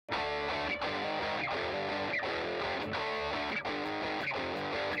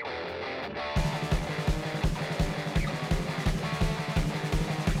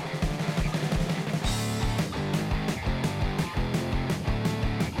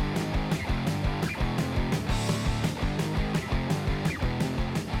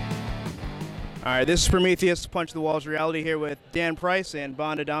All right, this is Prometheus, Punch the Walls Reality here with Dan Price and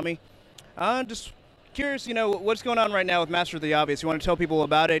Bond Adami. Just curious, what's going on right now with Master of the Obvious? You want to tell people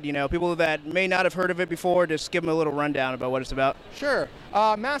about it? People that may not have heard of it before, just give them a little rundown about what it's about. Sure.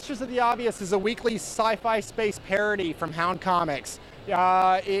 Masters of the Obvious is a weekly sci-fi space parody from Hound Comics. You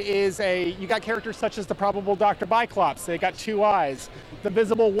got characters such as the probable Dr. Biclops, they got two eyes. The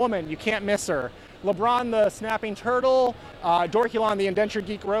Visible Woman, you can't miss her. LeBron the Snapping Turtle, Dorkulon the Indentured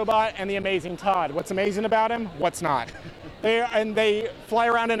Geek Robot, and the Amazing Todd. What's amazing about him? What's not? They fly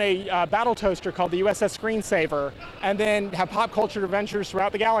around in a battle toaster called the USS Screensaver, and then have pop culture adventures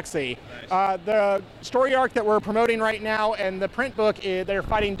throughout the galaxy. Nice. The story arc that we're promoting right now and the print book, they're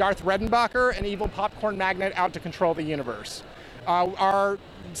fighting Darth Redenbacher, an evil popcorn magnet out to control the universe. Our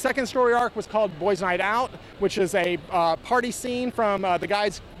second story arc was called Boys Night Out, which is a party scene from the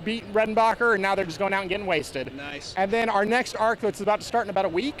guys beat Redenbacher, and now they're just going out and getting wasted. Nice. And then our next arc, that's about to start in about a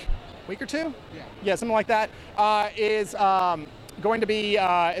week or two? Yeah, something like that, is going to be,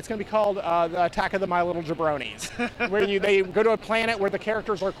 it's going to be called The Attack of the My Little Jabronis, where they go to a planet where the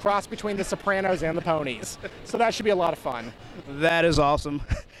characters are crossed between the Sopranos and the Ponies. So that should be a lot of fun. That is awesome.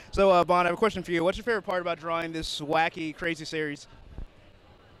 So, Bond, I have a question for you. What's your favorite part about drawing this wacky, crazy series?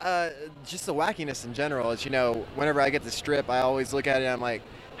 Just the wackiness in general. Is, whenever I get the strip, I always look at it and I'm like,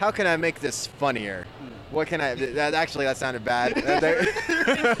 how can I make this funnier? What can I... that sounded bad.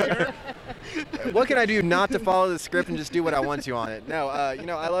 What can I do not to follow the script and just do what I want to on it? No,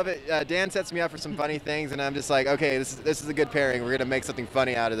 I love it. Dan sets me up for some funny things, and I'm just like, okay, this is a good pairing. We're going to make something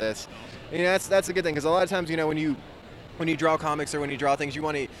funny out of this. That's a good thing, because a lot of times, when you draw comics or when you draw things, you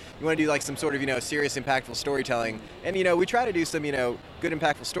want to do like some sort of serious, impactful storytelling. And we try to do some good,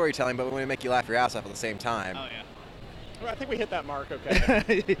 impactful storytelling, but we want to make you laugh your ass off at the same time. Oh yeah. Well, I think we hit that mark.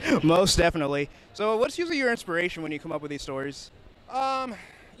 Okay. Most definitely. So, what's usually your inspiration when you come up with these stories? I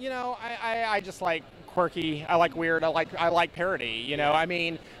just like quirky. I like weird. I like parody.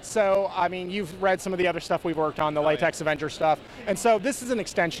 You've read some of the other stuff we've worked on, the Latex Avenger stuff, and so this is an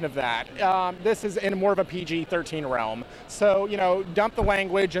extension of that. This is in more of a PG-13 realm. So dump the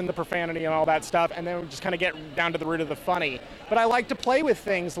language and the profanity and all that stuff, and then just kind of get down to the root of the funny. But I like to play with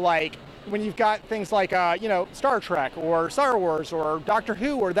things like, when you've got things like, Star Trek or Star Wars or Doctor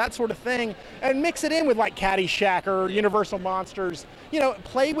Who or that sort of thing, and mix it in with like Caddyshack or Universal Monsters,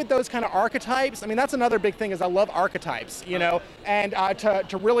 play with those kind of archetypes. I mean, that's another big thing, is I love archetypes, and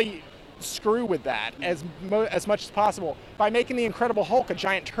to really screw with that as much as possible by making the Incredible Hulk a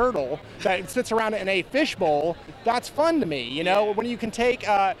giant turtle that sits around in a fishbowl. That's fun to me, when you can take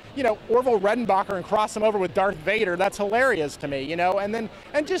Orville Redenbacher and cross him over with Darth Vader. That's hilarious to me, and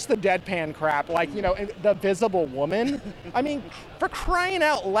just the deadpan crap, like the Visible Woman. I mean, for crying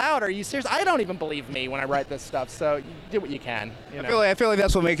out loud, are you serious? I don't even believe me when I write this stuff, so you do what you can. I feel like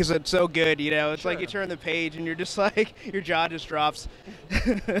that's what makes it so good. It's Sure. Like you turn the page and you're just like, your jaw just drops.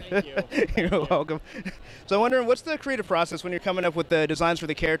 Thank you. You're welcome. So I'm wondering, what's the creative process when you're coming up with the designs for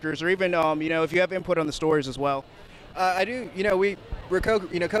the characters, or even if you have input on the stories as well? I do. We're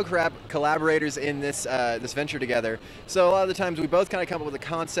collaborators in this venture together. So a lot of the times we both kind of come up with a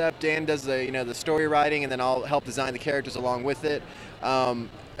concept. Dan does the story writing, and then I'll help design the characters along with it.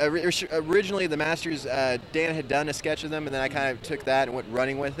 Originally, the Masters, Dan had done a sketch of them, and then I kind of took that and went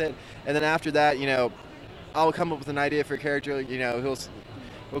running with it. And then after that, I'll come up with an idea for a character.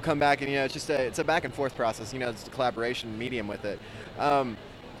 We'll come back, and it's a back and forth process. It's a collaboration medium with it.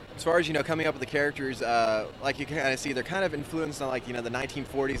 As far as coming up with the characters, like you can kind of see, they're kind of influenced on the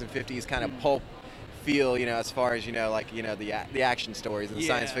 1940s and 50s kind of pulp feel. As far as the action stories and the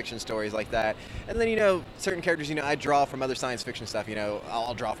science fiction stories like that. And then certain characters I draw from other science fiction stuff.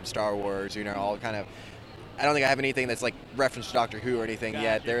 I'll draw from Star Wars. I'll kind of. I don't think I have anything that's like reference to Doctor Who or anything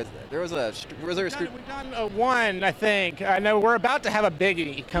yet. There was a We've done one, I think. I know we're about to have a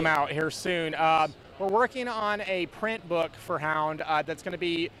biggie come out here soon. We're working on a print book for Hound that's going to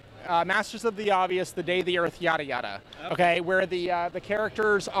be Masters of the Obvious, The Day the Earth, yada yada. Okay, where the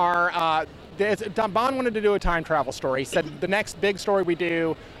characters are. Bond wanted to do a time travel story. He said, the next big story we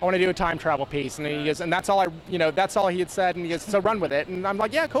do, I want to do a time travel piece. And he goes, and that's all that's all he had said. And he goes, so run with it. And I'm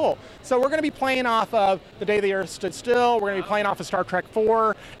like, yeah, cool. So we're going to be playing off of The Day the Earth Stood Still. We're going to be playing off of Star Trek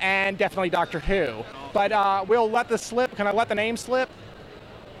 4 and definitely Doctor Who. But we'll let this slip. Can I let the name slip?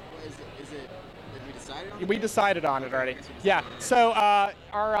 Have we decided on it? We decided on it already. Yeah. So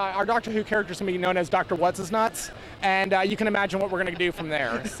our our Doctor Who character is going to be known as Dr. What's-His-Nuts, and you can imagine what we're going to do from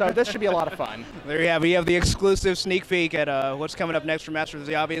there. So this should be a lot of fun. There you have it. You have the exclusive sneak peek at what's coming up next for Masters of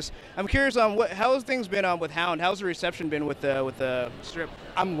the Obvious. I'm curious on how has things been with Hound? How's the reception been with the strip?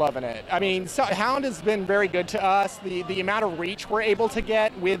 I'm loving it. I mean, so Hound has been very good to us. The amount of reach we're able to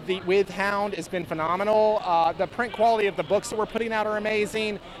get with Hound has been phenomenal. The print quality of the books that we're putting out are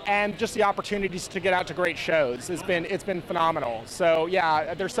amazing, and just the opportunities to get out to great shows it's been phenomenal. So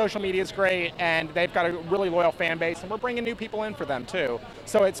yeah, their social media is great, and they've got a really loyal fan base, and we're bringing new people in for them too.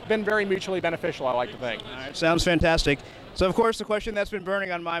 So it's been very mutually beneficial, I like to think. All right, sounds fantastic. So of course the question that's been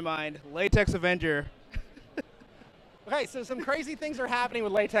burning on my mind: Latex Avenger. Okay, so some crazy things are happening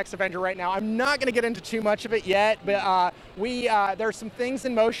with Latex Avenger right now. I'm not going to get into too much of it yet, but there's some things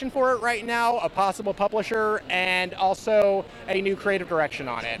in motion for it right now, a possible publisher, and also a new creative direction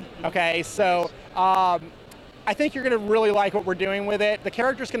on it. Okay, so I think you're going to really like what we're doing with it. The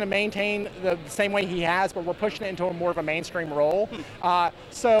character's going to maintain the same way he has, but we're pushing it into a more of a mainstream role.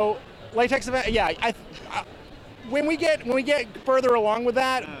 So Latex Avenger, yeah, when we get further along with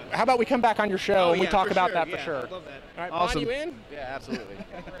that, how about we come back on your show and we talk about that for sure. I love that. All right, Awesome. Bon, you in? Yeah, absolutely.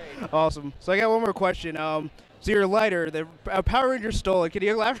 Awesome. So I got one more question. So your lighter, the Power Ranger stole it. Can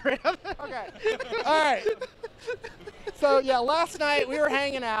you elaborate on that? Okay. All right. So yeah, last night we were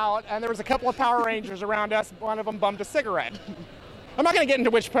hanging out and there was a couple of Power Rangers around us. One of them bummed a cigarette. I'm not going to get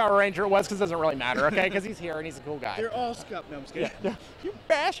into which Power Ranger it was because it doesn't really matter, okay? Because he's here and he's a cool guy. They're all scup. No, I'm just kidding. Yeah. You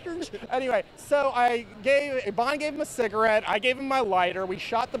bastards. Anyway, so Bon gave him a cigarette. I gave him my lighter. We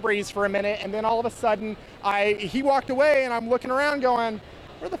shot the breeze for a minute, and then all of a sudden, he walked away, and I'm looking around going,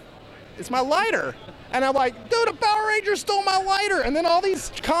 it's my lighter. And I'm like, dude, a Power Ranger stole my lighter. And then all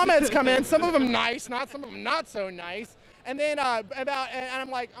these comments come in, some of them nice, some of them not so nice. And then and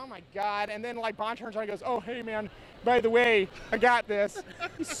I'm like, oh my God. And then like Bon turns around and goes, oh, hey man, by the way, I got this.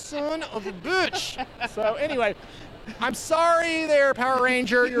 You son of a bitch. So anyway, I'm sorry there, Power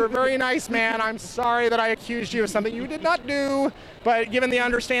Ranger. You're a very nice man. I'm sorry that I accused you of something you did not do. But given the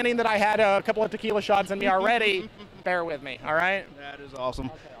understanding that I had a couple of tequila shots in me already, bear with me, all right? That is awesome.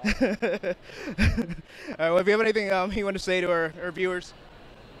 Okay, All right, well, if you have anything you want to say to our viewers,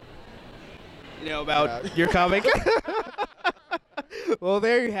 about your comic. Well,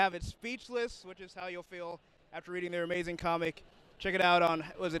 there you have it. Speechless, which is how you'll feel after reading their amazing comic. Check it out on,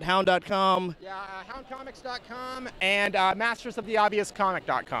 was it hound.com? Yeah, houndcomics.com and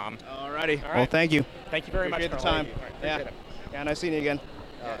mastersoftheobviouscomic.com. Alrighty. Well, thank you. Thank you very Appreciate much. the time. All right, Yeah. appreciate it. Yeah, nice seeing you again.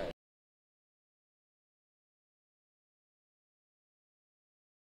 All right.